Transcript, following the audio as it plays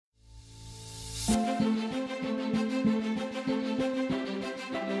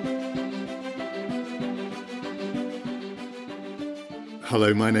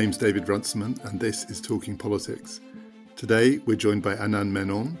Hello, my name's David Runciman and this is Talking Politics. Today we're joined by Anand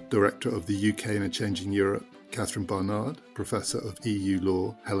Menon, Director of the UK in a Changing Europe, Catherine Barnard, Professor of EU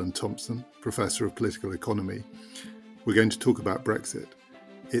Law, Helen Thompson, Professor of Political Economy. We're going to talk about Brexit.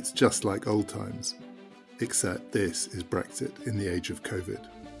 It's just like old times, except this is Brexit in the age of COVID.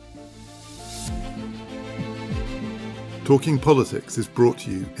 Talking Politics is brought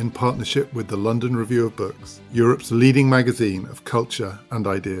to you in partnership with the London Review of Books, Europe's leading magazine of culture and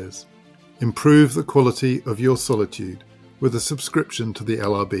ideas. Improve the quality of your solitude with a subscription to the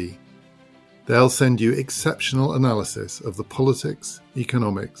LRB. They'll send you exceptional analysis of the politics,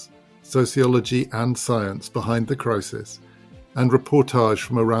 economics, sociology and science behind the crisis and reportage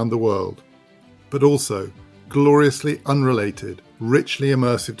from around the world, but also gloriously unrelated, richly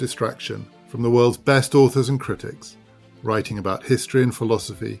immersive distraction from the world's best authors and critics, writing about history and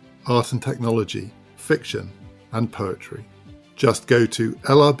philosophy, art and technology, fiction and poetry. Just go to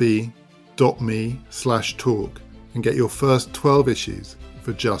lrb.me/talk and get your first 12 issues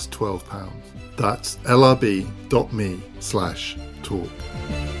for just £12. That's lrb.me/talk.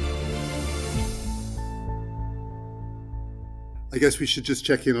 I guess we should just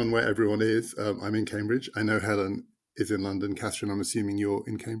check in on where everyone is. I'm in Cambridge. I know Helen is in London. Catherine, I'm assuming you're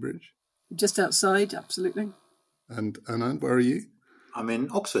in Cambridge? Just outside, absolutely. And Anand, where are you? I'm in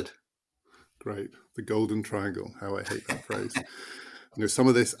Oxford. Great. The Golden Triangle. How I hate that phrase. You know, some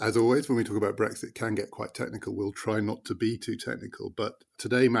of this, as always, when we talk about Brexit, can get quite technical. We'll try not to be too technical. But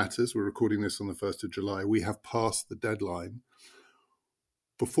today matters. We're recording this on the 1st of July. We have passed the deadline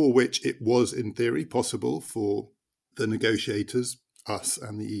before which it was, in theory, possible for the negotiators, us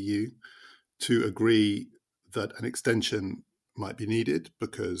and the EU, to agree that an extension might be needed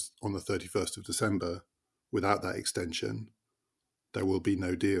because on the 31st of December, without that extension, there will be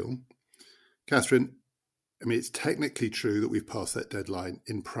no deal. Catherine, I mean, it's technically true that we've passed that deadline.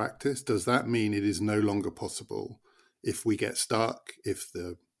 In practice, does that mean it is no longer possible if we get stuck, if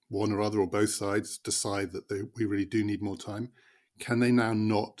the one or other or both sides decide that we really do need more time? Can they now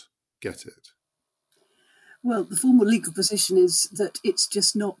not get it? Well, the formal legal position is that it's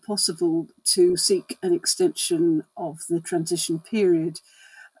just not possible to seek an extension of the transition period.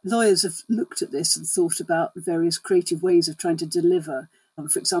 Lawyers have looked at this and thought about various creative ways of trying to deliver.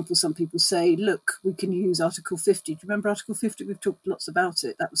 For example, some people say, look, we can use Article 50. Do you remember Article 50? We've talked lots about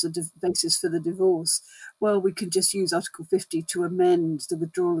it. That was the basis for the divorce. Well, we can just use Article 50 to amend the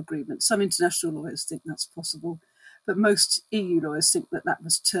withdrawal agreement. Some international lawyers think that's possible, but most EU lawyers think that that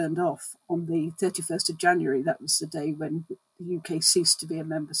was turned off on the 31st of January. That was the day when the UK ceased to be a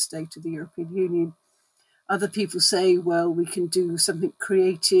member state of the European Union. Other people say, well, we can do something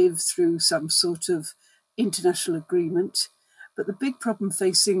creative through some sort of international agreement. But the big problem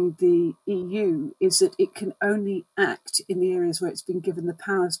facing the EU is that it can only act in the areas where it's been given the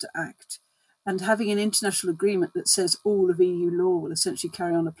powers to act. And having an international agreement that says all of EU law will essentially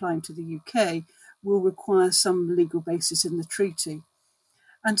carry on applying to the UK will require some legal basis in the treaty.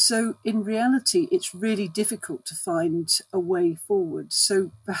 And so in reality, it's really difficult to find a way forward.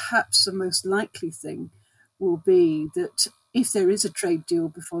 So perhaps the most likely thing will be that if there is a trade deal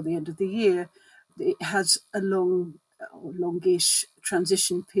before the end of the year, it has a longish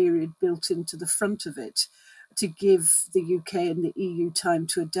transition period built into the front of it to give the UK and the EU time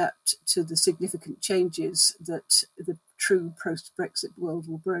to adapt to the significant changes that the true post-Brexit world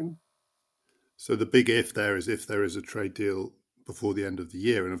will bring. So the big if there is if there is a trade deal before the end of the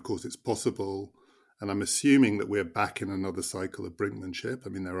year. And of course, it's possible. And I'm assuming that we're back in another cycle of brinkmanship. I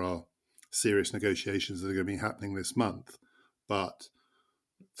mean, there are serious negotiations that are going to be happening this month, but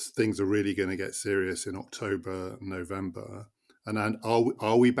things are really going to get serious in October, November. And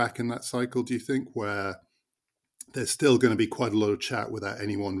are we back in that cycle, do you think, where there's still going to be quite a lot of chat without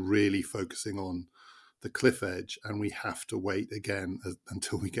anyone really focusing on the cliff edge, and we have to wait again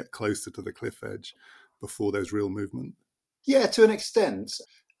until we get closer to the cliff edge before there's real movement? Yeah, to an extent.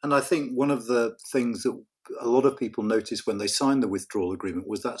 And I think one of the things that a lot of people noticed when they signed the withdrawal agreement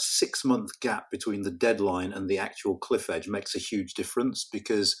was that 6-month gap between the deadline and the actual cliff edge makes a huge difference,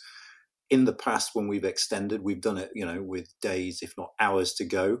 because in the past, when we've extended, we've done it, with days, if not hours to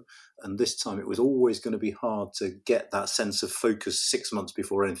go. And this time it was always going to be hard to get that sense of focus 6 months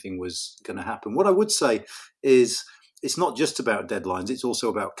before anything was going to happen. What I would say is it's not just about deadlines, it's also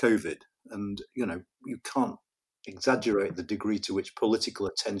about COVID. And, you can't exaggerate the degree to which political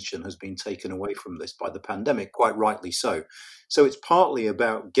attention has been taken away from this by the pandemic, quite rightly so. So it's partly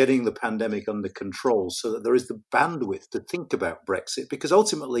about getting the pandemic under control so that there is the bandwidth to think about Brexit, because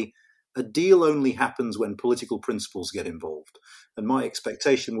ultimately A deal only happens when political principles get involved. And my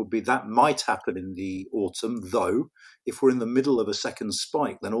expectation would be that might happen in the autumn, though if we're in the middle of a second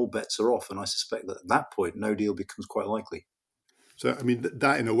spike, then all bets are off. And I suspect that at that point, no deal becomes quite likely. So, I mean,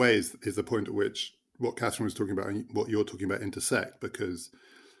 that in a way is the point at which what Catherine was talking about and what you're talking about intersect, because,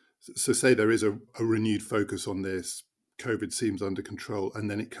 so say there is a renewed focus on this, COVID seems under control, and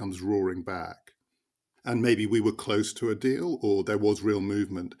then it comes roaring back. And maybe we were close to a deal or there was real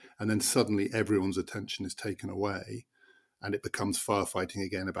movement, and then suddenly everyone's attention is taken away and it becomes firefighting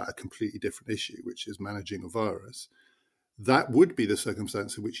again about a completely different issue, which is managing a virus. That would be the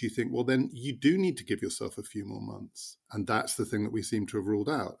circumstance in which you think, well, then you do need to give yourself a few more months. And that's the thing that we seem to have ruled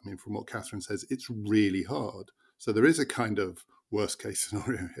out. I mean, from what Catherine says, it's really hard. So there is a kind of worst case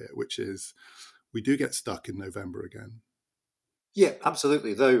scenario here, which is we do get stuck in November again. Yeah,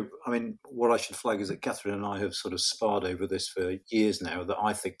 absolutely. Though, I mean, what I should flag is that Catherine and I have sort of sparred over this for years now, that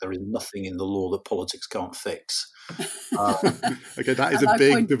I think there is nothing in the law that politics can't fix. Okay, that is a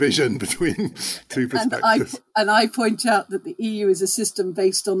big division between two perspectives. And I point out that the EU is a system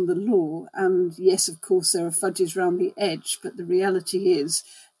based on the law. And yes, of course, there are fudges around the edge, but the reality is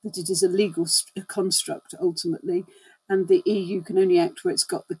that it is a legal construct ultimately. And the EU can only act where it's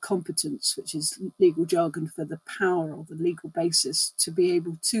got the competence, which is legal jargon for the power or the legal basis to be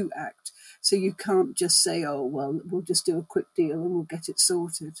able to act. So you can't just say, oh, well, we'll just do a quick deal and we'll get it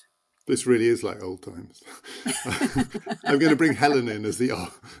sorted. This really is like old times. I'm going to bring Helen in as the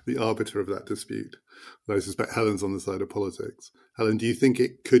arbiter of that dispute. I suspect Helen's on the side of politics. Helen, do you think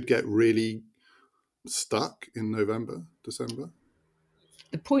it could get really stuck in November, December?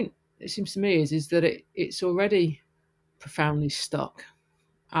 The point, it seems to me, is that it's already profoundly stuck,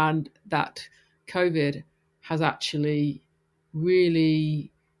 and that COVID has actually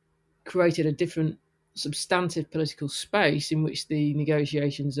really created a different substantive political space in which the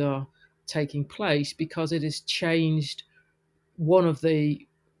negotiations are taking place, because it has changed one of the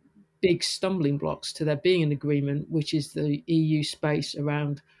big stumbling blocks to there being an agreement, which is the EU space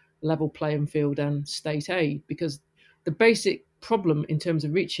around level playing field and state aid. Because the basic problem in terms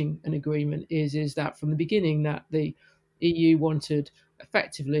of reaching an agreement is that from the beginning that the EU wanted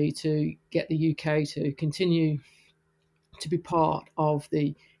effectively to get the UK to continue to be part of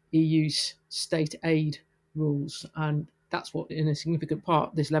the EU's state aid rules. And that's what, in a significant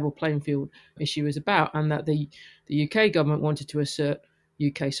part, this level playing field issue is about. And that the UK government wanted to assert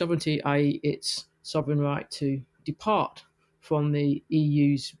UK sovereignty, i.e. its sovereign right to depart from the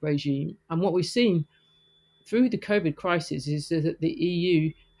EU's regime. And what we've seen through the COVID crisis is that the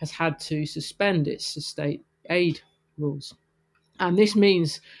EU has had to suspend its state aid rules. And this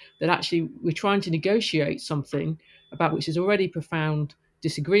means that actually we're trying to negotiate something about which there's already profound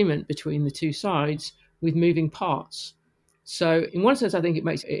disagreement between the two sides with moving parts. So in one sense, I think it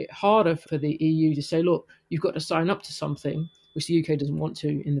makes it harder for the EU to say, look, you've got to sign up to something, which the UK doesn't want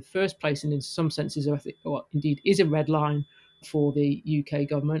to in the first place. And in some senses, or indeed is a red line for the UK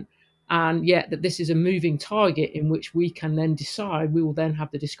government. And yet that this is a moving target in which we can then decide, we will then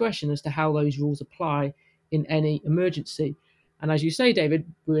have the discretion as to how those rules apply in any emergency. And as you say, David,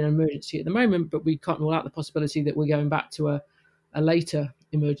 we're in an emergency at the moment, but we can't rule out the possibility that we're going back to a later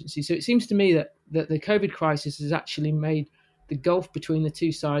emergency. So it seems to me that the COVID crisis has actually made the gulf between the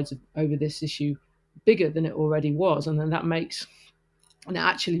two sides over this issue bigger than it already was. And then that makes, and it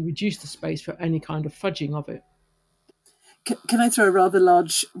actually reduced the space for any kind of fudging of it. Can I throw a rather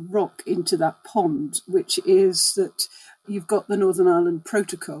large rock into that pond, which is that you've got the Northern Ireland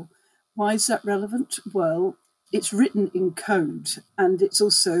Protocol. Why is that relevant? Well, it's written in code, and it's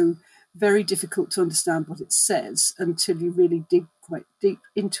also very difficult to understand what it says until you really dig quite deep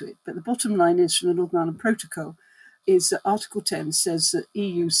into it. But the bottom line is from the Northern Ireland Protocol is that Article 10 says that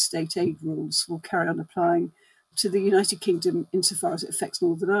EU state aid rules will carry on applying to the United Kingdom insofar as it affects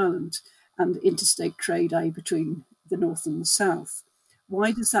Northern Ireland and interstate trade, i.e. between the North and the South.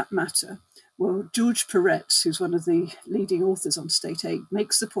 Why does that matter? Well, George Peretz, who's one of the leading authors on state aid,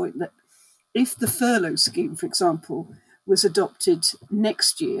 makes the point that if the furlough scheme, for example, was adopted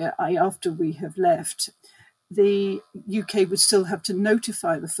next year, i.e. after we have left, the UK would still have to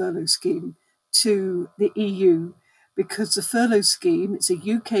notify the furlough scheme to the EU, because the furlough scheme, it's a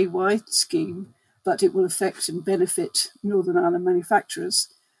UK-wide scheme, but it will affect and benefit Northern Ireland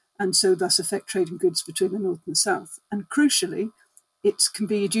manufacturers, and so thus affect trading goods between the North and the South. And crucially, it can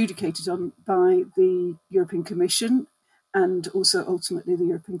be adjudicated on by the European Commission and also ultimately the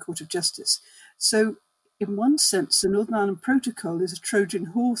European Court of Justice. So in one sense, the Northern Ireland Protocol is a Trojan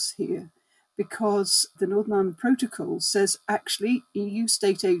horse here, because the Northern Ireland Protocol says actually EU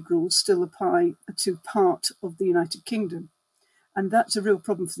state aid rules still apply to part of the United Kingdom. And that's a real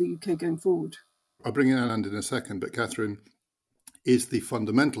problem for the UK going forward. I'll bring in Anand in a second, but Catherine, is the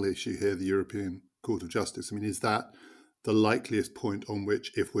fundamental issue here the European Court of Justice? I mean, is that the likeliest point on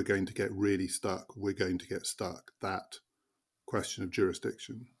which, if we're going to get really stuck, we're going to get stuck, that question of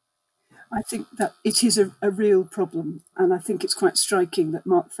jurisdiction? I think that it is a real problem. And I think it's quite striking that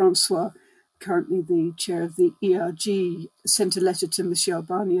Marc Francois, currently the chair of the ERG, sent a letter to Michel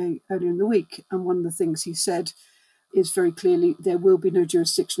Barnier earlier in the week. And one of the things he said is very clearly there will be no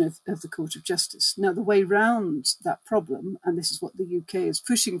jurisdiction of the Court of Justice. Now, the way round that problem, and this is what the UK is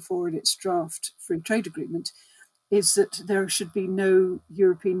pushing for in its draft free trade agreement, is that there should be no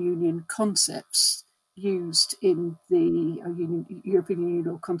European Union concepts used in the European Union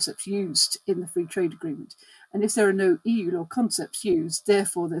law concepts used in the free trade agreement. And if there are no EU law concepts used,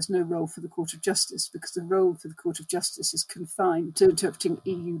 therefore there's no role for the Court of Justice, because the role for the Court of Justice is confined to interpreting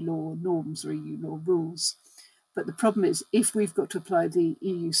EU law norms or EU law rules. But the problem is, if we've got to apply the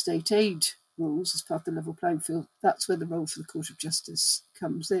EU state aid rules as part of the level playing field, that's where the role for the Court of Justice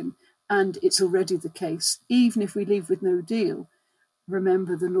comes in. And it's already the case. Even if we leave with no deal,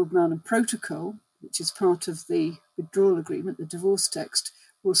 remember the Northern Ireland Protocol, which is part of the withdrawal agreement, the divorce text,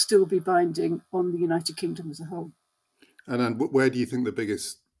 will still be binding on the United Kingdom as a whole. And where do you think the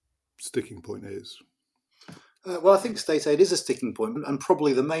biggest sticking point is? Well, I think state aid is a sticking point, and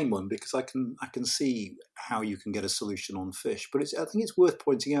probably the main one, because I can see how you can get a solution on fish. But I think it's worth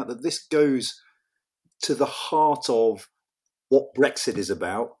pointing out that this goes to the heart of what Brexit is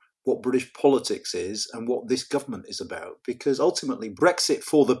about, what British politics is, and what this government is about. Because ultimately, Brexit,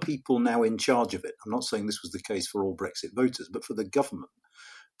 for the people now in charge of it, I'm not saying this was the case for all Brexit voters, but for the government,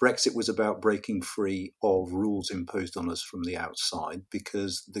 Brexit was about breaking free of rules imposed on us from the outside,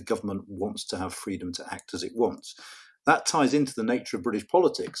 because the government wants to have freedom to act as it wants. That ties into the nature of British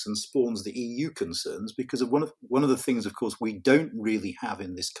politics and spawns the EU concerns, because of one of the things, of course, we don't really have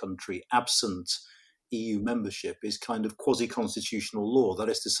in this country, absent EU membership, is kind of quasi-constitutional law. That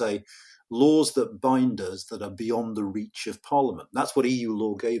is to say, laws that bind us that are beyond the reach of Parliament. That's what EU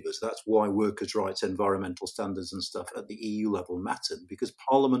law gave us. That's why workers' rights, environmental standards and stuff at the EU level mattered, because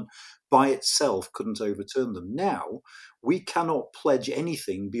Parliament by itself couldn't overturn them. Now, we cannot pledge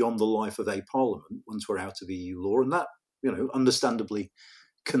anything beyond the life of a Parliament once we're out of EU law, and that, understandably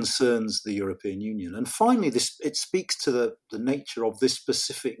concerns the European Union. And finally, it speaks to the nature of this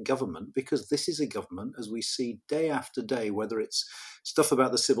specific government, because this is a government, as we see day after day, whether it's stuff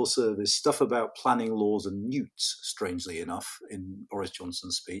about the civil service, stuff about planning laws and newts, strangely enough, in Boris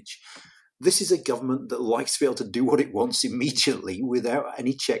Johnson's speech. This is a government that likes to be able to do what it wants immediately without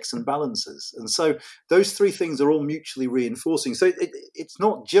any checks and balances. And so those three things are all mutually reinforcing. So it's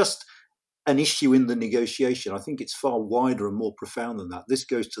not just an issue in the negotiation. I think it's far wider and more profound than that. This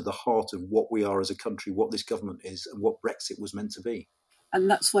goes to the heart of what we are as a country, what this government is, and what Brexit was meant to be. And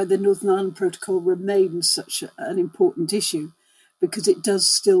that's why the Northern Ireland Protocol remains such an important issue, because it does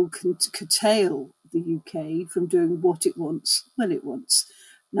still curtail the UK from doing what it wants when it wants.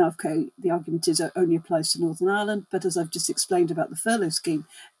 Now, okay, the argument is it only applies to Northern Ireland, but as I've just explained about the furlough scheme,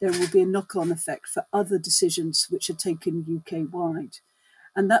 there will be a knock-on effect for other decisions which are taken UK-wide.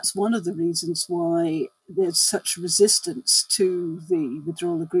 And that's one of the reasons why there's such resistance to the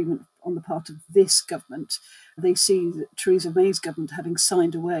withdrawal agreement on the part of this government. They see that Theresa May's government having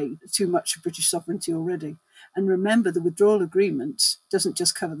signed away too much of British sovereignty already. And remember, the withdrawal agreement doesn't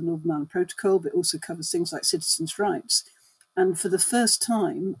just cover the Northern Ireland Protocol, but also covers things like citizens' rights. And for the first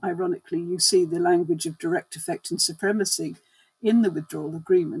time, ironically, you see the language of direct effect and supremacy in the withdrawal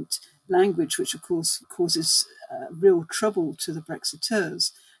agreement, language which, of course, causes real trouble to the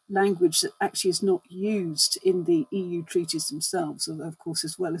Brexiteers, language that actually is not used in the EU treaties themselves, although, of course,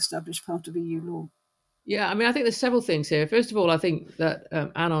 is well-established part of EU law. Yeah, I mean, I think there's several things here. First of all, I think that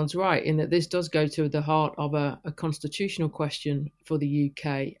Anand's right in that this does go to the heart of a constitutional question for the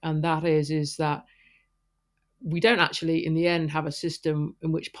UK, and that is that we don't actually, in the end, have a system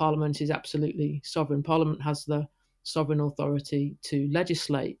in which Parliament is absolutely sovereign. Parliament has the sovereign authority to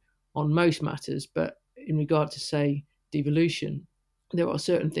legislate on most matters, but in regard to, say, devolution, there are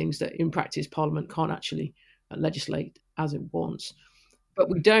certain things that in practice Parliament can't actually legislate as it wants. But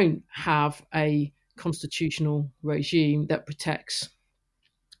we don't have a constitutional regime that protects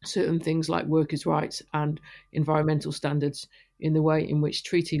certain things like workers' rights and environmental standards in the way in which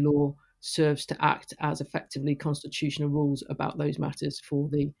treaty law serves to act as effectively constitutional rules about those matters for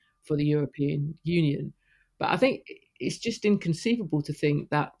the European Union. But I think it's just inconceivable to think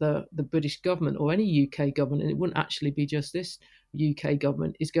that the British government or any UK government, and it wouldn't actually be just this UK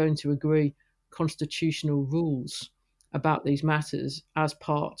government, is going to agree constitutional rules about these matters as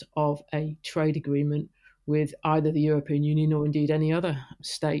part of a trade agreement with either the European Union or indeed any other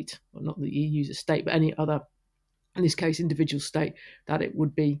state, well, not the EU's a state, but any other, in this case, individual state, that it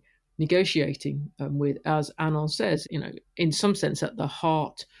would be negotiating with. As Anand says, in some sense, at the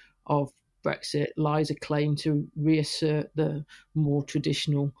heart of Brexit lies a claim to reassert the more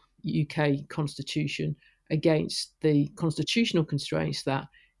traditional UK constitution against the constitutional constraints that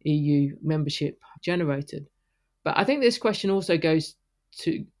EU membership generated. But I think this question also goes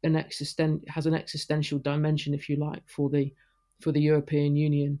to has an existential dimension, if you like, for the European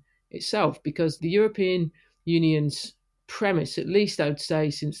Union itself, because the European Union's premise, at least I would say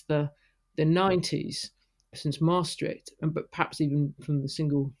since the 90s, since Maastricht, but perhaps even from the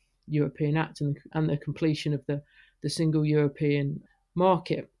Single European Act and the completion of the Single European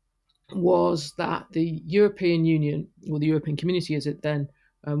Market, was that the European Union, or the European Community as it then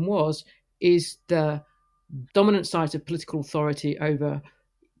is the dominant site of political authority over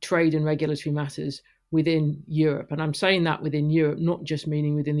trade and regulatory matters within Europe. And I'm saying that within Europe, not just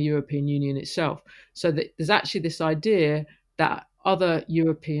meaning within the European Union itself. So that there's actually this idea that other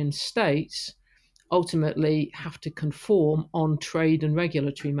European states ultimately have to conform on trade and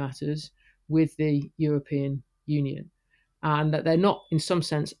regulatory matters with the European Union, and that they're not, in some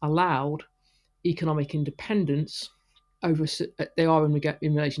sense, allowed economic independence over. They are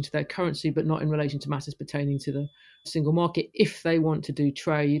in relation to their currency, but not in relation to matters pertaining to the single market if they want to do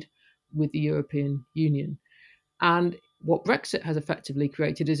trade with the European Union. And what Brexit has effectively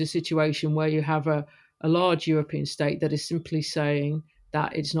created is a situation where you have a large European state that is simply saying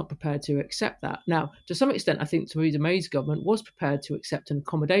that it's not prepared to accept that. Now, to some extent, I think Theresa May's government was prepared to accept an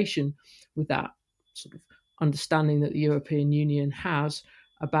accommodation with that sort of understanding that the European Union has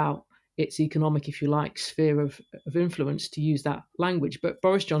about its economic, if you like, sphere of influence, to use that language. But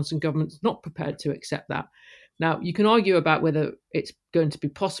Boris Johnson government's not prepared to accept that. Now, you can argue about whether it's going to be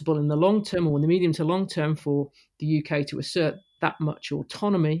possible in the long term or in the medium to long term for the UK to assert that much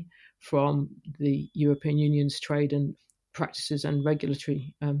autonomy from the European Union's trade and practices and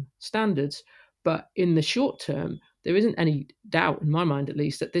regulatory standards. But in the short term, there isn't any doubt, in my mind at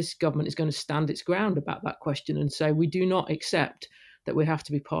least, that this government is going to stand its ground about that question and say we do not accept that we have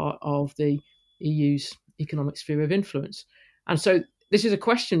to be part of the EU's economic sphere of influence. And so this is a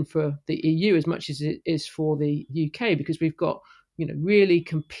question for the EU as much as it is for the UK, because we've got, really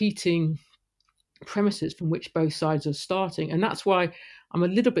competing premises from which both sides are starting. And that's why I'm a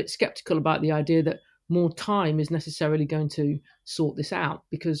little bit skeptical about the idea that more time is necessarily going to sort this out,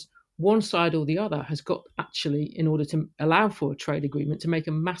 because one side or the other has got actually, in order to allow for a trade agreement, to make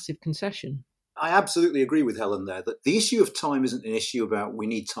a massive concession. I absolutely agree with Helen there that the issue of time isn't an issue about we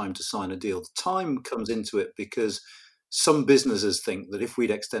need time to sign a deal. The time comes into it because some businesses think that if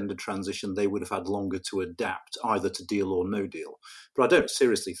we'd extended transition, they would have had longer to adapt, either to deal or no deal. But I don't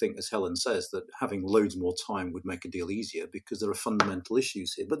seriously think, as Helen says, that having loads more time would make a deal easier, because there are fundamental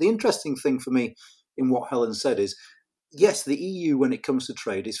issues here. But the interesting thing for me in what Helen said is, yes, the EU, when it comes to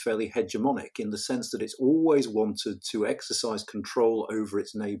trade, is fairly hegemonic in the sense that it's always wanted to exercise control over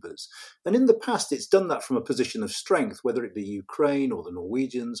its neighbours. And in the past, it's done that from a position of strength, whether it be Ukraine or the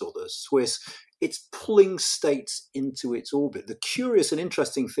Norwegians or the Swiss. It's pulling states into its orbit. The curious and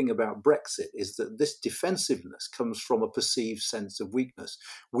interesting thing about Brexit is that this defensiveness comes from a perceived sense of weakness.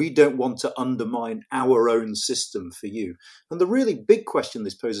 We don't want to undermine our own system for you. And the really big question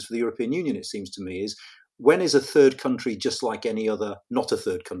this poses for the European Union, it seems to me, is when is a third country just like any other, not a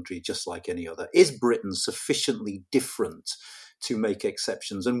third country just like any other? Is Britain sufficiently different to make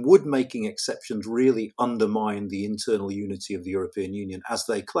exceptions? And would making exceptions really undermine the internal unity of the European Union, as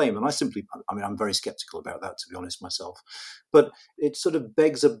they claim? And I'm very skeptical about that, to be honest myself. But it sort of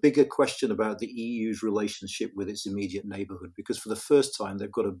begs a bigger question about the EU's relationship with its immediate neighbourhood, because for the first time,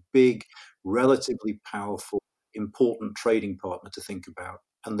 they've got a big, relatively powerful, important trading partner to think about.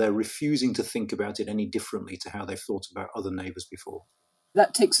 And they're refusing to think about it any differently to how they've thought about other neighbours before.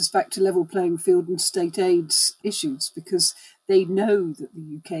 That takes us back to level playing field and state aid issues, because they know that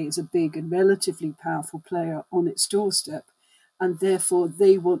the UK is a big and relatively powerful player on its doorstep, and therefore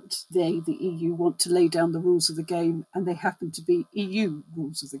the EU, want to lay down the rules of the game, and they happen to be EU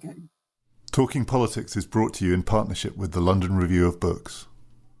rules of the game. Talking Politics is brought to you in partnership with the London Review of Books.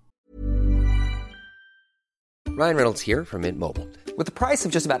 Ryan Reynolds here from Mint Mobile. With the price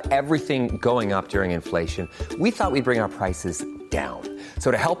of just about everything going up during inflation, we thought we'd bring our prices down.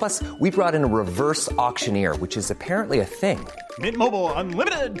 So to help us, we brought in a reverse auctioneer, which is apparently a thing. Mint Mobile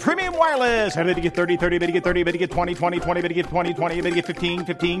Unlimited Premium Wireless. How to get 30, 30, bit to get 30, bit to get 20, 20, 20, bit to get 20, 20, bit to get 15,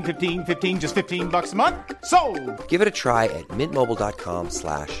 15, 15, 15, just $15 a month? Sold! Give it a try at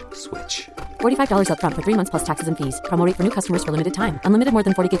mintmobile.com/switch. $45 up front for 3 months plus taxes and fees. Promo rate for new customers for limited time. Unlimited more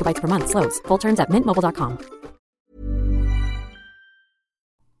than 40 gigabytes per month. Slows full terms at mintmobile.com.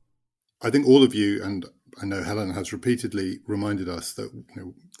 I think all of you, and I know Helen has repeatedly reminded us that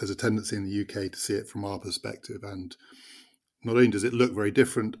there's a tendency in the UK to see it from our perspective. And not only does it look very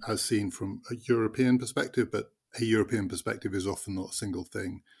different as seen from a European perspective, but a European perspective is often not a single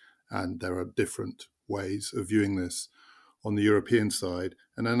thing. And there are different ways of viewing this on the European side.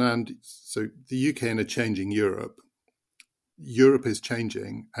 And so the UK in a changing Europe is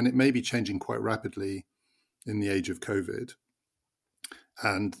changing, and it may be changing quite rapidly in the age of COVID.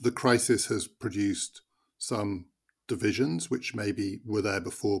 And the crisis has produced some divisions, which maybe were there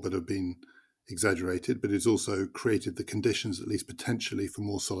before but have been exaggerated, but it's also created the conditions, at least potentially, for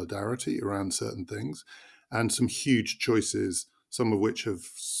more solidarity around certain things, and some huge choices, some of which have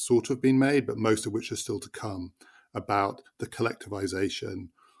sort of been made, but most of which are still to come, about the collectivization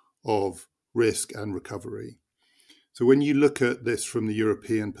of risk and recovery. So when you look at this from the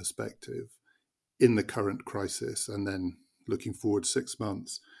European perspective in the current crisis, and then looking forward 6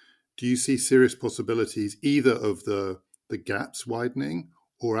 months, do you see serious possibilities either of the gaps widening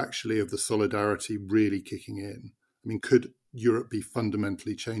or actually of the solidarity really kicking in? I mean, could Europe be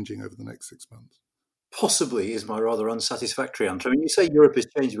fundamentally changing over the next 6 months? Possibly is my rather unsatisfactory answer. I mean, you say Europe is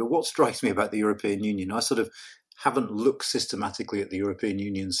changing, but what strikes me about the European Union, I sort of haven't looked systematically at the European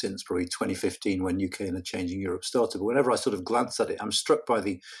Union since probably 2015 when UK and a Changing Europe started. But whenever I sort of glance at it, I'm struck by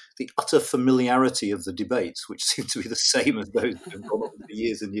the utter familiarity of the debates, which seem to be the same as those that have gone on for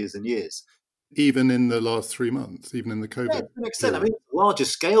years and years and years. Even in the last 3 months, even in the COVID? Yeah, to an extent. I mean, it's a larger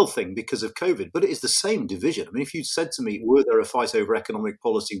scale thing because of COVID, but it is the same division. I mean, if you'd said to me, were there a fight over economic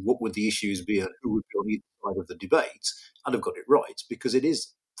policy, what would the issues be and who would be on either side of the debate? I'd have got it right, because it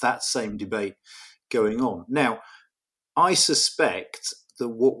is that same debate going on. Now, I suspect that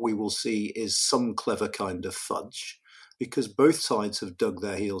what we will see is some clever kind of fudge, because both sides have dug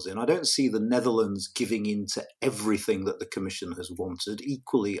their heels in. I don't see the Netherlands giving in to everything that the Commission has wanted.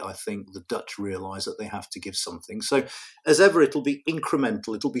 Equally, I think the Dutch realise that they have to give something. So, as ever, it'll be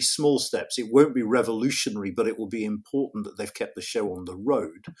incremental. It'll be small steps. It won't be revolutionary, but it will be important that they've kept the show on the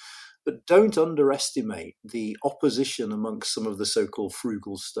road. But don't underestimate the opposition amongst some of the so-called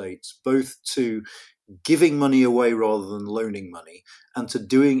frugal states, both to giving money away rather than loaning money, and to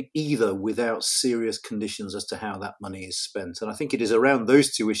doing either without serious conditions as to how that money is spent. And I think it is around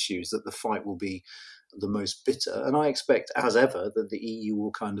those two issues that the fight will be the most bitter. And I expect, as ever, that the EU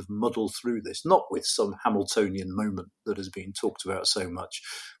will kind of muddle through this, not with some Hamiltonian moment that has been talked about so much,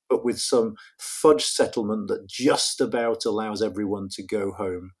 but with some fudge settlement that just about allows everyone to go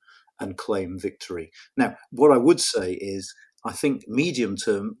home and claim victory. Now, what I would say is, I think medium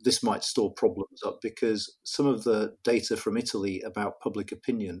term, this might store problems up, because some of the data from Italy about public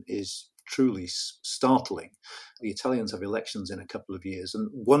opinion is truly startling. The Italians have elections in a couple of years. And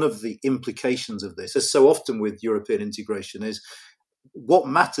one of the implications of this, as so often with European integration, is what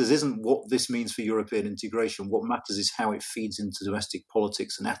matters isn't what this means for European integration. What matters is how it feeds into domestic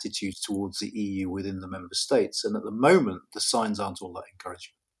politics and attitudes towards the EU within the member states. And at the moment, the signs aren't all that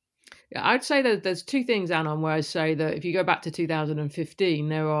encouraging. Yeah, I'd say that there's two things, Anon, where I say that if you go back to 2015,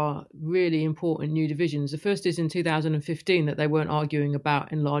 there are really important new divisions. The first is in 2015 that they weren't arguing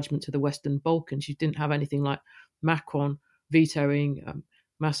about enlargement to the Western Balkans. You didn't have anything like Macron vetoing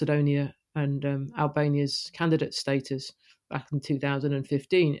Macedonia and Albania's candidate status back in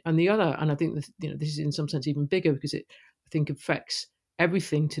 2015. And the other, and I think this is in some sense even bigger, because it, I think, affects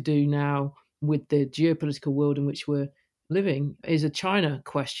everything to do now with the geopolitical world in which we're living, is a China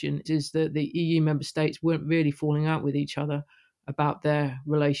question, is that the EU member states weren't really falling out with each other about their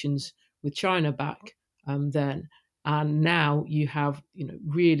relations with China back then. And now you have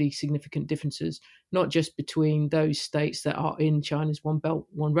really significant differences, not just between those states that are in China's One Belt,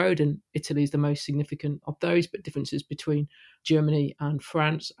 One Road, and Italy is the most significant of those, but differences between Germany and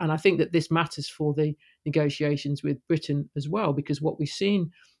France. And I think that this matters for the negotiations with Britain as well, because what we've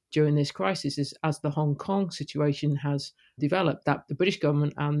seen during this crisis is, as the Hong Kong situation has developed, that the British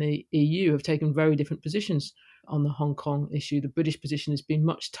government and the EU have taken very different positions on the Hong Kong issue. The British position has been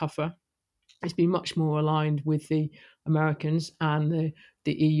much tougher. It's been much more aligned with the Americans, and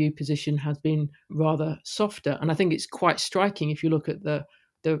the EU position has been rather softer. And I think it's quite striking if you look at the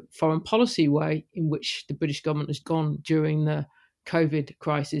foreign policy way in which the British government has gone during the COVID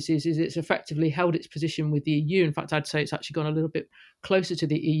crisis is it's effectively held its position with the EU. In fact, I'd say it's actually gone a little bit closer to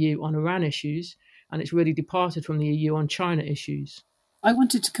the EU on Iran issues, and it's really departed from the EU on China issues. I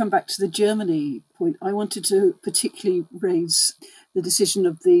wanted to come back to the Germany point. I wanted to particularly raise the decision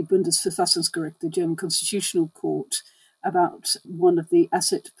of the Bundesverfassungsgericht, the German Constitutional Court, about one of the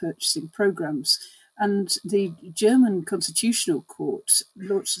asset purchasing programs. And the German Constitutional Court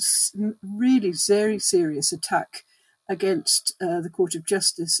launched a really very serious attack against the Court of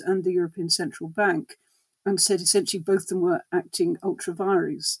Justice and the European Central Bank, and said essentially both of them were acting ultra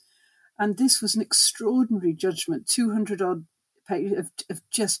vires. And this was an extraordinary judgment, 200-odd pages of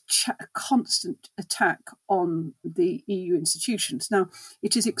just constant attack on the EU institutions. Now,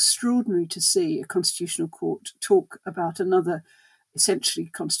 it is extraordinary to see a constitutional court talk about another essentially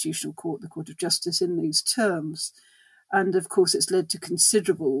constitutional court, the Court of Justice, in these terms. And of course, it's led to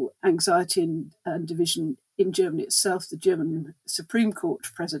considerable anxiety and division in Germany itself. The German Supreme Court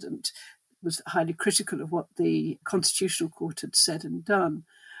president was highly critical of what the Constitutional Court had said and done.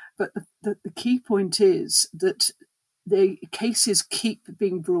 But the key point is that the cases keep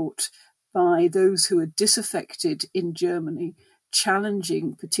being brought by those who are disaffected in Germany,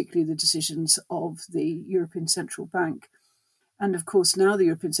 challenging particularly the decisions of the European Central Bank. And of course, now the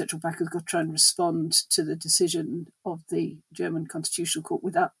European Central Bank has got to try and respond to the decision of the German Constitutional Court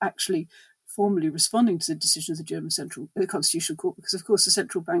without actually formally responding to the decision of the Constitutional Court, because of course the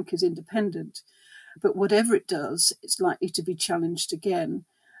central bank is independent. But whatever it does, it's likely to be challenged again.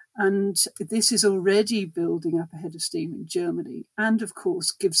 And this is already building up a head of steam in Germany, and of course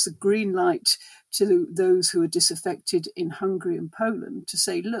gives the green light to those who are disaffected in Hungary and Poland to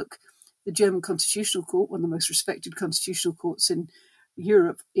say, look, the German Constitutional Court, one of the most respected constitutional courts in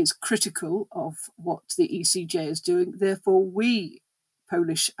Europe, is critical of what the ECJ is doing. Therefore, we,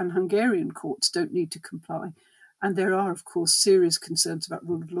 Polish and Hungarian courts, don't need to comply. And there are, of course, serious concerns about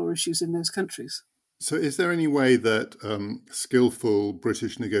rule of law issues in those countries. So is there any way that skillful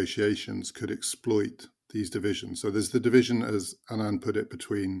British negotiations could exploit these divisions? So there's the division, as Anand put it,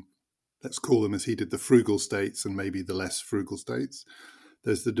 between, let's call them as he did, the frugal states and maybe the less frugal states.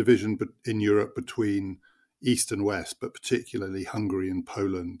 There's the division in Europe between East and West, but particularly Hungary and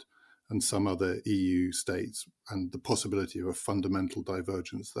Poland and some other EU states, and the possibility of a fundamental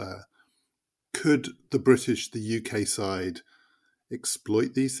divergence there. Could the UK side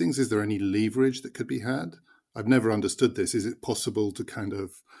exploit these things? Is there any leverage that could be had? I've never understood this. Is it possible to kind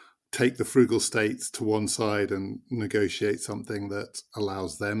of take the frugal states to one side and negotiate something that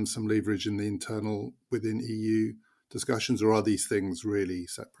allows them some leverage in the within EU discussions, or are these things really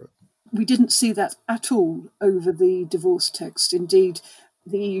separate? We didn't see that at all over the divorce text. Indeed,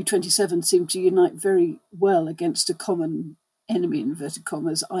 the EU 27 seemed to unite very well against a common enemy, in inverted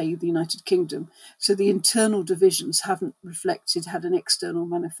commas, i.e. the United Kingdom. So the internal divisions haven't had an external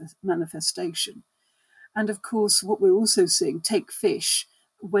manifestation. And of course, what we're also seeing, take fish,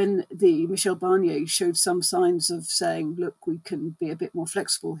 when the Michel Barnier showed some signs of saying, look, we can be a bit more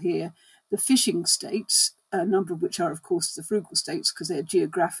flexible here, the fishing states, a number of which are, of course, the frugal states because they're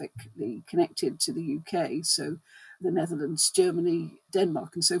geographically connected to the UK, so the Netherlands, Germany,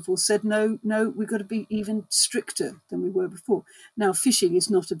 Denmark and so forth, said, no, we've got to be even stricter than we were before. Now, fishing is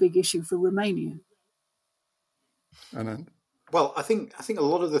not a big issue for Romania. Anand? Well, I think a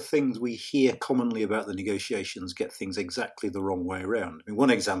lot of the things we hear commonly about the negotiations get things exactly the wrong way around. I mean, one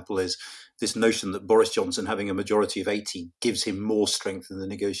example is this notion that Boris Johnson having a majority of 80 gives him more strength in the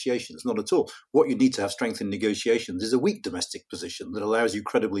negotiations. Not at all. What you need to have strength in negotiations is a weak domestic position that allows you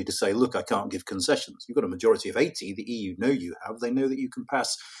credibly to say, look, I can't give concessions. You've got a majority of 80, the EU know you have. They know that you can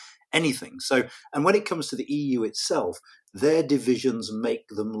pass anything. So, and when it comes to the EU itself, their divisions make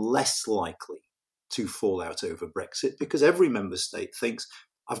them less likely to fall out over Brexit, because every member state thinks,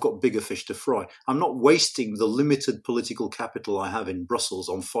 I've got bigger fish to fry. I'm not wasting the limited political capital I have in Brussels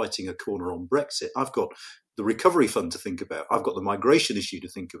on fighting a corner on Brexit. I've got the recovery fund to think about. I've got the migration issue to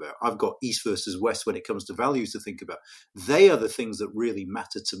think about. I've got East versus West when it comes to values to think about. They are the things that really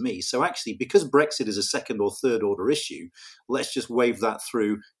matter to me. So actually, because Brexit is a second or third order issue, let's just wave that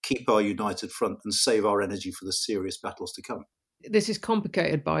through, keep our united front and save our energy for the serious battles to come. This is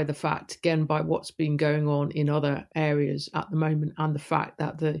complicated by the fact, again, by what's been going on in other areas at the moment, and the fact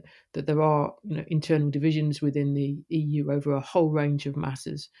that there are internal divisions within the EU over a whole range of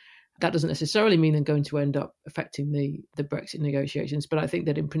matters. That doesn't necessarily mean they're going to end up affecting the Brexit negotiations, but I think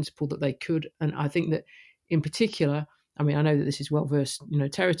that in principle that they could. And I think that in particular, I mean, I know that this is well-versed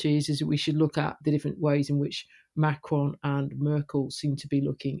territories, is that we should look at the different ways in which Macron and Merkel seem to be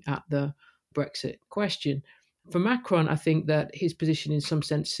looking at the Brexit question. For Macron, I think that his position in some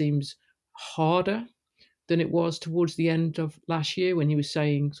sense seems harder than it was towards the end of last year, when he was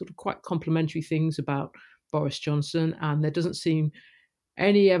saying sort of quite complimentary things about Boris Johnson. And there doesn't seem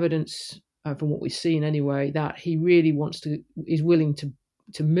any evidence, from what we've seen anyway, that he really is willing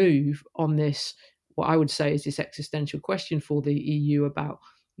to move on this, what I would say is this existential question for the EU about,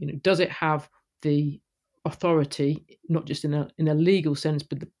 does it have the authority, not just in a legal sense,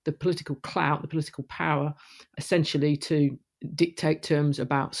 but the political clout, the political power, essentially to dictate terms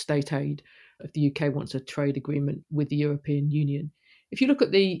about state aid if the UK wants a trade agreement with the European Union. If you look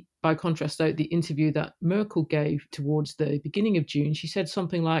at by contrast, though, the interview that Merkel gave towards the beginning of June, she said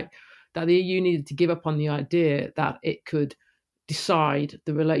something like that the EU needed to give up on the idea that it could decide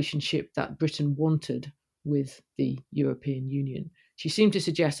the relationship that Britain wanted with the European Union. She seemed to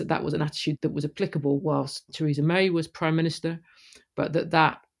suggest that that was an attitude that was applicable whilst Theresa May was Prime Minister, but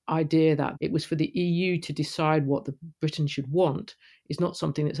that idea that it was for the EU to decide what Britain should want is not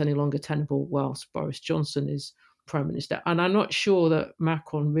something that's any longer tenable whilst Boris Johnson is Prime Minister. And I'm not sure that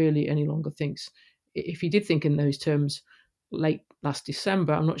Macron really any longer thinks, if he did think in those terms late last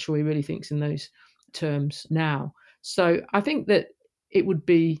December, I'm not sure he really thinks in those terms now. So I think that it would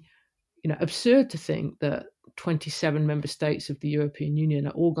be, absurd to think that 27 member states of the European Union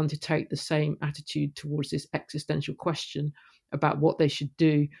are all going to take the same attitude towards this existential question about what they should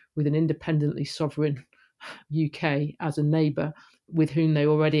do with an independently sovereign UK as a neighbour with whom they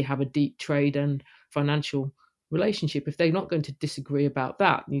already have a deep trade and financial relationship. If they're not going to disagree about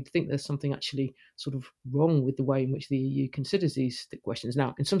that, you'd think there's something actually sort of wrong with the way in which the EU considers these questions.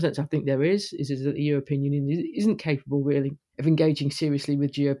 Now, in some sense, I think there is that the European Union isn't capable really of engaging seriously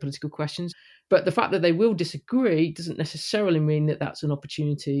with geopolitical questions. But the fact that they will disagree doesn't necessarily mean that that's an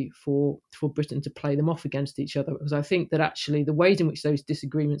opportunity for Britain to play them off against each other, because I think that actually the ways in which those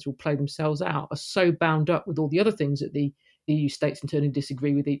disagreements will play themselves out are so bound up with all the other things that the EU states internally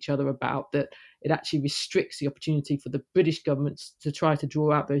disagree with each other about, that it actually restricts the opportunity for the British government to try to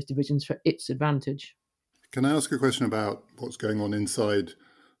draw out those divisions for its advantage. Can I ask a question about what's going on inside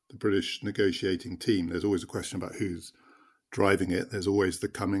the British negotiating team? There's always a question about who's driving it. There's always the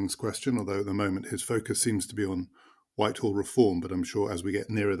Cummings question, although at the moment his focus seems to be on Whitehall reform, but I'm sure as we get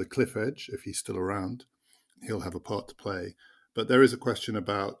nearer the cliff edge, if he's still around, he'll have a part to play. But there is a question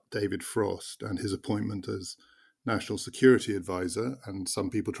about David Frost and his appointment as National Security Advisor, and some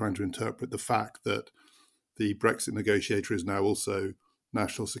people trying to interpret the fact that the Brexit negotiator is now also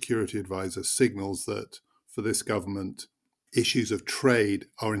National Security Advisor signals that for this government, issues of trade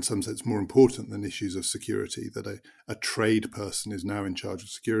are in some sense more important than issues of security, that a trade person is now in charge of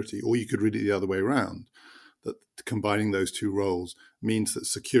security. Or you could read it the other way around, that combining those two roles means that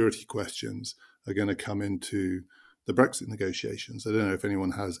security questions are going to come into the Brexit negotiations. I don't know if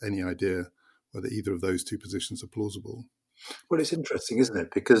anyone has any idea whether either of those two positions are plausible. Well, it's interesting, isn't it?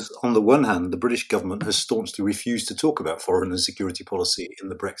 Because on the one hand, the British government has staunchly refused to talk about foreign and security policy in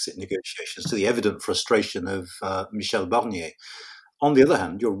the Brexit negotiations, to the evident frustration of Michel Barnier. On the other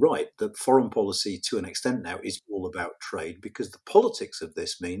hand, you're right that foreign policy to an extent now is all about trade, because the politics of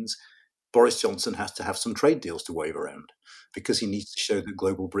this means Boris Johnson has to have some trade deals to wave around, because he needs to show that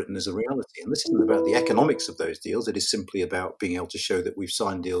global Britain is a reality. And this isn't about the economics of those deals. It is simply about being able to show that we've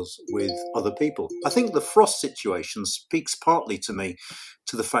signed deals with other people. I think the Frost situation speaks partly to me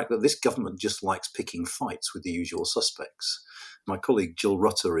to the fact that this government just likes picking fights with the usual suspects. My colleague Jill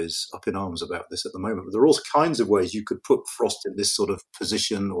Rutter is up in arms about this at the moment. But there are all kinds of ways you could put Frost in this sort of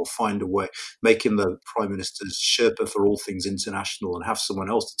position, or find a way, make him the Prime Minister's Sherpa for all things international and have someone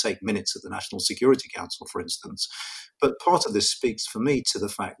else to take minutes at the National Security Council, for instance. But part of this speaks for me to the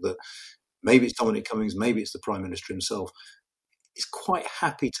fact that maybe it's Dominic Cummings, maybe it's the Prime Minister himself, is quite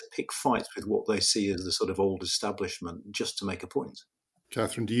happy to pick fights with what they see as the sort of old establishment just to make a point.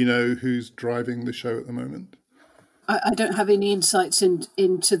 Catherine, do you know who's driving the show at the moment? I don't have any insights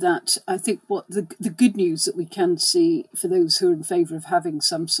into that. I think what the good news that we can see for those who are in favour of having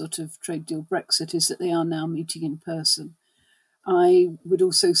some sort of trade deal Brexit is that they are now meeting in person. I would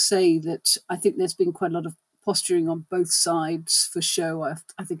also say that I think there's been quite a lot of posturing on both sides for show.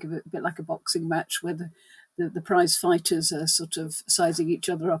 I think of it a bit like a boxing match where the prize fighters are sort of sizing each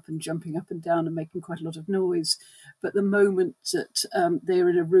other up and jumping up and down and making quite a lot of noise. But the moment that they're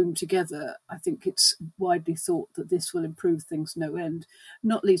in a room together, I think it's widely thought that this will improve things no end,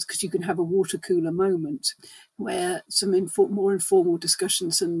 not least because you can have a water cooler moment where some more informal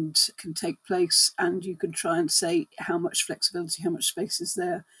discussions can take place, and you can try and say how much flexibility, how much space is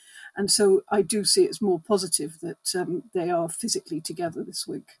there. And so I do see it as more positive that they are physically together this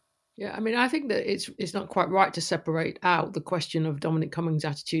week. Yeah, I mean, I think that it's not quite right to separate out the question of Dominic Cummings'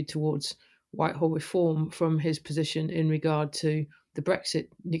 attitude towards Whitehall reform from his position in regard to the Brexit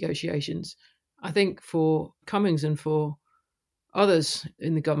negotiations. I think for Cummings and for others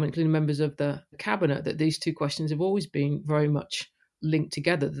in the government, including members of the cabinet, that these two questions have always been very much linked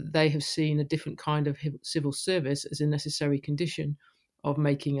together, that they have seen a different kind of civil service as a necessary condition of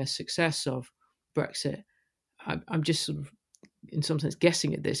making a success of Brexit. I'm just sort of in some sense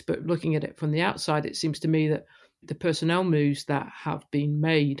guessing at this, but looking at it from the outside, it seems to me that the personnel moves that have been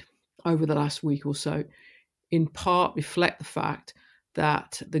made over the last week or so in part reflect the fact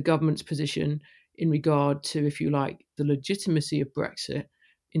that the government's position in regard to, if you like, the legitimacy of Brexit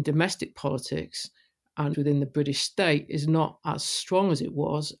in domestic politics and within the British state is not as strong as it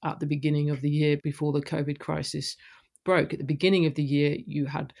was at the beginning of the year before the COVID crisis broke. At the beginning of the year, you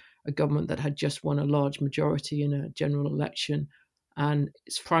had a government that had just won a large majority in a general election, and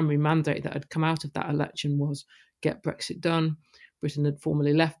its primary mandate that had come out of that election was get Brexit done. Britain had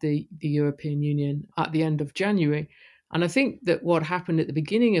formally left the European Union at the end of January. And I think that what happened at the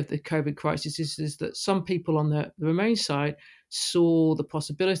beginning of the COVID crisis is that some people on the Remain side saw the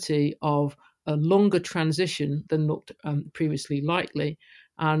possibility of a longer transition than looked previously likely.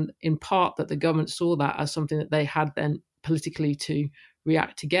 And in part that the government saw that as something that they had then politically to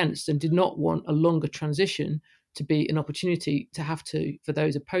react against and did not want a longer transition to be an opportunity to have to, for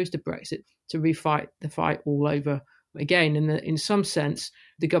those opposed to Brexit, to refight the fight all over again. In some sense,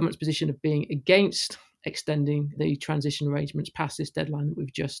 the government's position of being against extending the transition arrangements past this deadline that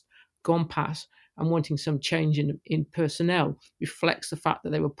we've just gone past and wanting some change in personnel reflects the fact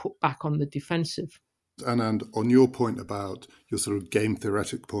that they were put back on the defensive. And on your point about your sort of game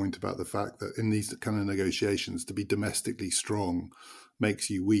theoretic point about the fact that in these kind of negotiations, to be domestically strong makes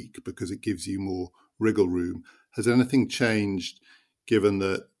you weak because it gives you more wriggle room. Has anything changed given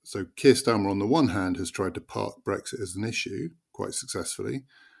that, so Keir Starmer on the one hand has tried to park Brexit as an issue quite successfully,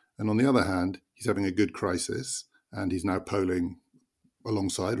 and on the other hand, he's having a good crisis and he's now polling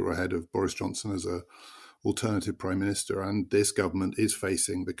alongside or ahead of Boris Johnson as a alternative prime minister, and this government is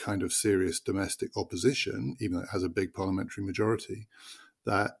facing the kind of serious domestic opposition, even though it has a big parliamentary majority,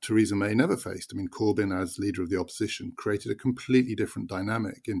 that Theresa May never faced. I mean, Corbyn, as leader of the opposition, created a completely different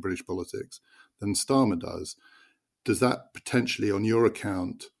dynamic in British politics than Starmer does. Does that potentially, on your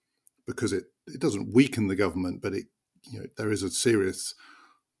account, because it doesn't weaken the government, but there is a serious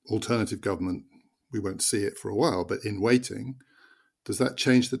alternative government, we won't see it for a while, but in waiting, does that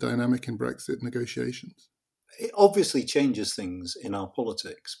change the dynamic in Brexit negotiations? It obviously changes things in our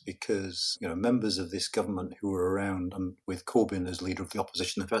politics because members of this government who were around and with Corbyn as leader of the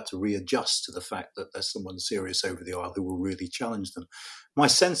opposition have had to readjust to the fact that there's someone serious over the aisle who will really challenge them. My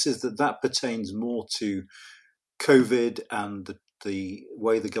sense is that pertains more to COVID and the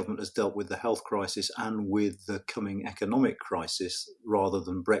way the government has dealt with the health crisis and with the coming economic crisis rather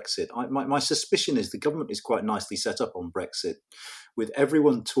than Brexit. My suspicion is the government is quite nicely set up on Brexit. With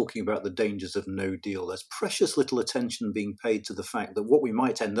everyone talking about the dangers of no deal, there's precious little attention being paid to the fact that what we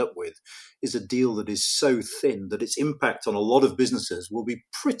might end up with is a deal that is so thin that its impact on a lot of businesses will be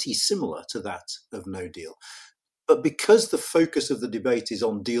pretty similar to that of no deal. But because the focus of the debate is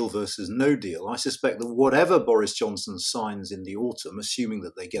on deal versus no deal, I suspect that whatever Boris Johnson signs in the autumn, assuming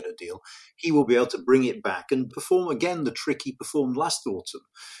that they get a deal, he will be able to bring it back and perform again the trick he performed last autumn,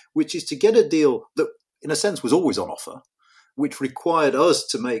 which is to get a deal that, in a sense, was always on offer, which required us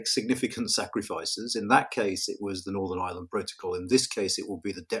to make significant sacrifices. In that case, it was the Northern Ireland Protocol. In this case, it will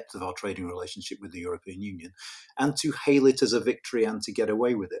be the depth of our trading relationship with the European Union, and to hail it as a victory and to get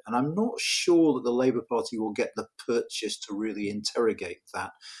away with it. And I'm not sure that the Labour Party will get the purchase to really interrogate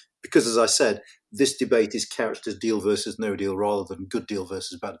that, because, as I said, this debate is couched as deal versus no deal rather than good deal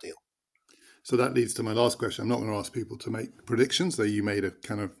versus bad deal. So that leads to my last question. I'm not going to ask people to make predictions, though you made a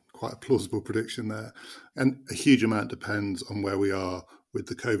kind of quite a plausible prediction there. And a huge amount depends on where we are with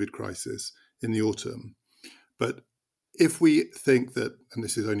the COVID crisis in the autumn. But if we think that, and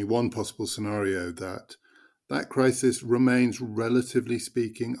this is only one possible scenario, that crisis remains, relatively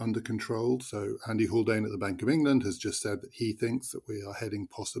speaking, under control. So Andy Haldane at the Bank of England has just said that he thinks that we are heading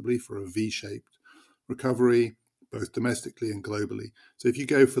possibly for a V-shaped recovery, both domestically and globally. So if you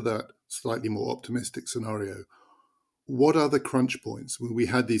go for that slightly more optimistic scenario, what are the crunch points? When we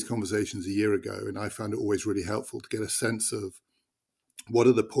had these conversations a year ago, and I found it always really helpful to get a sense of what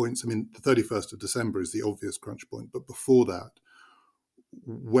are the points. I mean, the 31st of December is the obvious crunch point, but before that,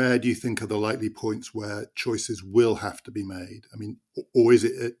 where do you think are the likely points where choices will have to be made? I mean, or is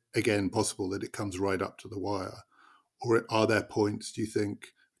it, again, possible that it comes right up to the wire? Or are there points, do you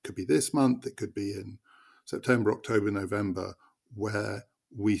think, it could be this month, it could be in September, October, November, where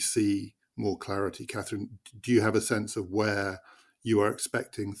we see more clarity? Catherine, do you have a sense of where you are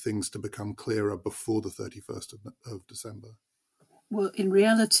expecting things to become clearer before the 31st of December? Well, in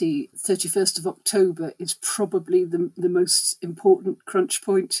reality, 31st of October is probably the most important crunch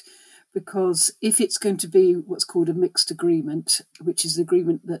point, because if it's going to be what's called a mixed agreement, which is an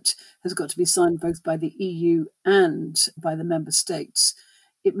agreement that has got to be signed both by the EU and by the member states,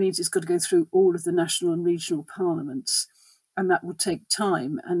 it means it's got to go through all of the national and regional parliaments. and that will take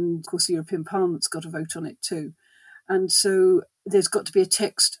time. And of course, the European Parliament's got to vote on it too. And so there's got to be a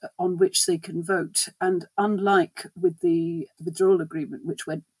text on which they can vote. And unlike with the withdrawal agreement, which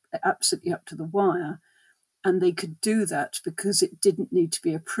went absolutely up to the wire, and they could do that because it didn't need to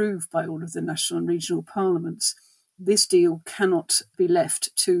be approved by all of the national and regional parliaments, this deal cannot be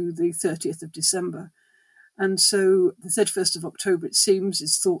left to the 30th of December. And so the 31st of October, it seems,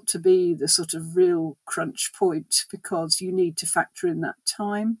 is thought to be the sort of real crunch point, because you need to factor in that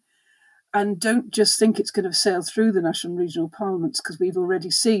time. And don't just think it's going to sail through the national and regional parliaments, because we've already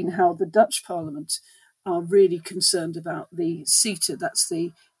seen how the Dutch parliament are really concerned about the CETA, that's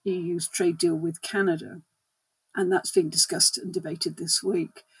the EU's trade deal with Canada. And that's being discussed and debated this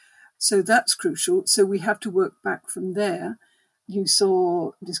week. So that's crucial. So we have to work back from there. You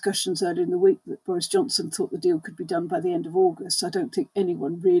saw discussions earlier in the week that Boris Johnson thought the deal could be done by the end of August. I don't think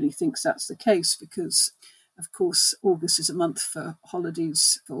anyone really thinks that's the case, because, of course, August is a month for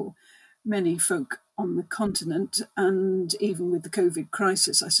holidays for many folk on the continent. And even with the COVID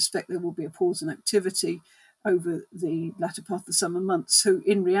crisis, I suspect there will be a pause in activity over the latter part of the summer months. So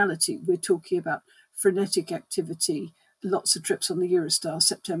in reality, we're talking about frenetic activity, lots of trips on the Eurostar,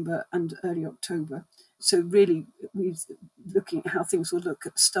 September and early October. So really, we're looking at how things will look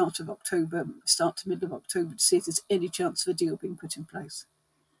at the start of October, start to middle of October, to see if there's any chance of a deal being put in place.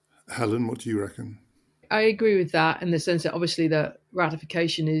 Helen, what do you reckon? I agree with that, in the sense that obviously the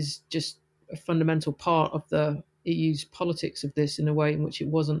ratification is just a fundamental part of the EU's politics of this, in a way in which it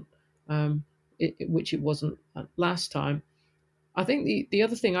wasn't, last time. I think the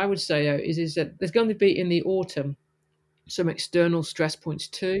other thing I would say is that there's going to be in the autumn some external stress points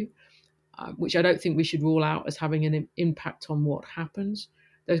too, which I don't think we should rule out as having an impact on what happens.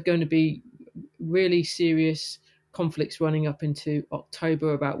 There's going to be really serious conflicts running up into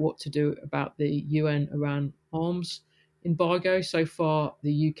October about what to do about the UN-Iran arms embargo. So far,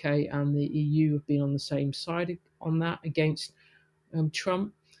 the UK and the EU have been on the same side on that against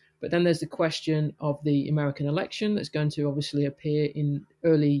Trump. But then there's the question of the American election that's going to obviously appear in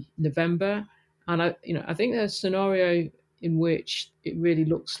early November. And I think there's a scenario in which it really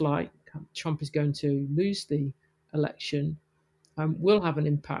looks like Trump is going to lose the election, will have an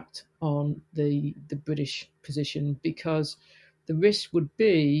impact on the British position, because the risk would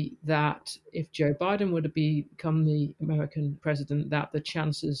be that if Joe Biden were to become the American president, that the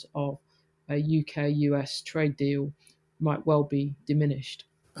chances of a UK-US trade deal might well be diminished.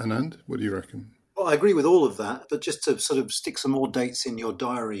 Anand, what do you reckon? Well, I agree with all of that, but just to sort of stick some more dates in your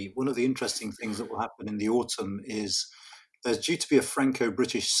diary, one of the interesting things that will happen in the autumn is there's due to be a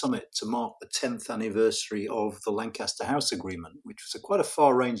Franco-British summit to mark the 10th anniversary of the Lancaster House Agreement, which was quite a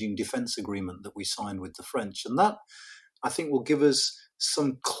far-ranging defence agreement that we signed with the French. And that, I think, will give us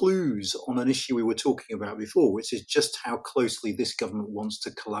some clues on an issue we were talking about before, which is just how closely this government wants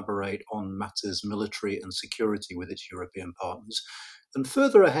to collaborate on matters military and security with its European partners. And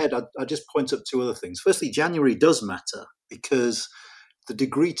further ahead, I just point up two other things. Firstly, January does matter, because the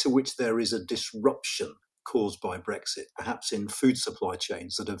degree to which there is a disruption caused by Brexit, perhaps in food supply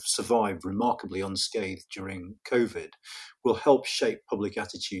chains that have survived remarkably unscathed during COVID, will help shape public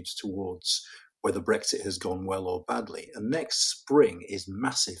attitudes towards whether Brexit has gone well or badly. And next spring is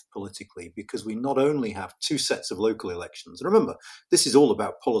massive politically, because we not only have two sets of local elections, and remember, this is all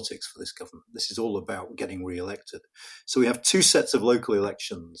about politics for this government. This is all about getting re-elected. So we have two sets of local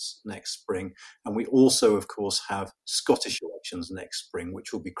elections next spring, and we also, of course, have Scottish elections next spring,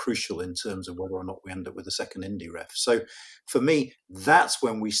 which will be crucial in terms of whether or not we end up with a second Indy ref. So for me, that's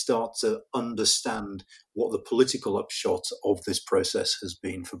when we start to understand what the political upshot of this process has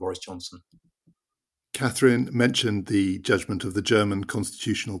been for Boris Johnson. Catherine mentioned the judgment of the German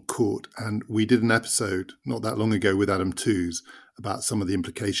Constitutional Court, and we did an episode not that long ago with Adam Tooze about some of the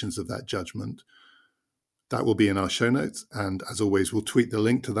implications of that judgment. That will be in our show notes, and as always, we'll tweet the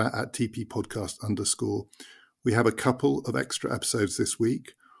link to that at @tppodcast_. We have a couple of extra episodes this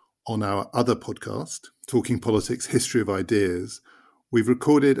week on our other podcast, Talking Politics, History of Ideas. We've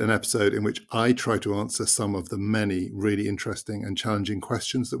recorded an episode in which I try to answer some of the many really interesting and challenging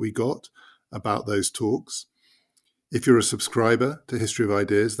questions that we got about those talks. If you're a subscriber to History of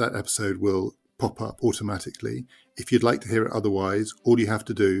Ideas, that episode will pop up automatically. If you'd like to hear it otherwise, all you have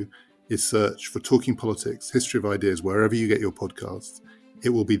to do is search for Talking Politics, History of Ideas, wherever you get your podcasts.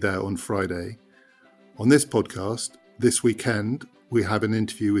 It will be there on Friday. On this podcast, this weekend, we have an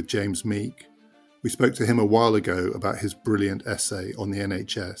interview with James Meek. We spoke to him a while ago about his brilliant essay on the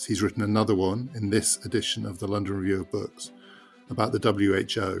NHS. He's written another one in this edition of the London Review of Books about the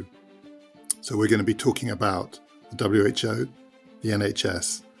WHO. So we're going to be talking about the WHO, the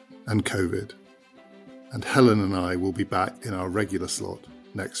NHS, and COVID. and Helen and I will be back in our regular slot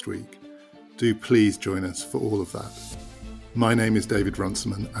next week. Do please join us for all of that. My name is David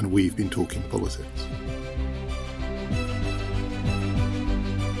Runciman, and we've been talking politics.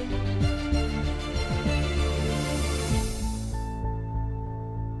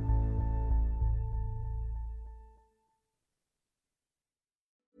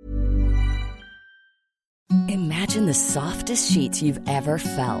 Imagine the softest sheets you've ever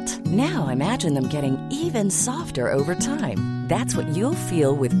felt. Now imagine them getting even softer over time. That's what you'll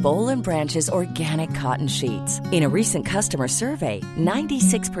feel with Boll & Branch's organic cotton sheets. In a recent customer survey,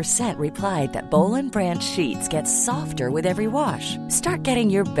 96% replied that Boll & Branch sheets get softer with every wash. Start getting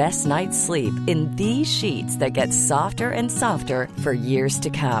your best night's sleep in these sheets that get softer and softer for years to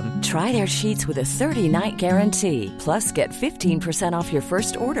come. Try their sheets with a 30-night guarantee. Plus, get 15% off your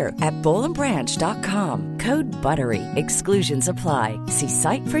first order at bollandbranch.com. Code BUTTERY. Exclusions apply. See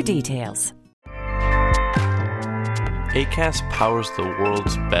site for details. Acast powers the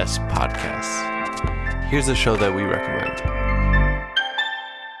world's best podcasts. Here's a show that we recommend.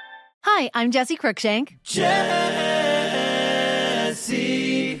 Hi, I'm Jessie Cruikshank. Jessie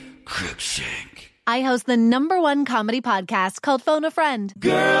Cruikshank. I host the #1 comedy podcast called Phone a Friend.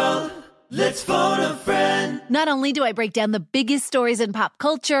 Girl, let's phone a friend. Not only do I break down the biggest stories in pop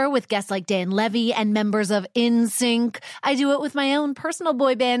culture with guests like Dan Levy and members of NSYNC, I do it with my own personal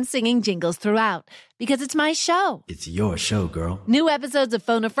boy band singing jingles throughout. Because it's my show. It's your show, girl. New episodes of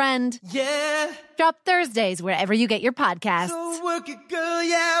Phone a Friend. Yeah. Drop Thursdays wherever you get your podcasts. So work it, girl,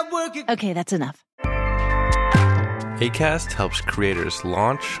 yeah, work it. Okay, that's enough. Acast helps creators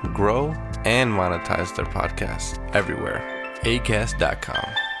launch, grow, and monetize their podcasts everywhere.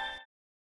 Acast.com.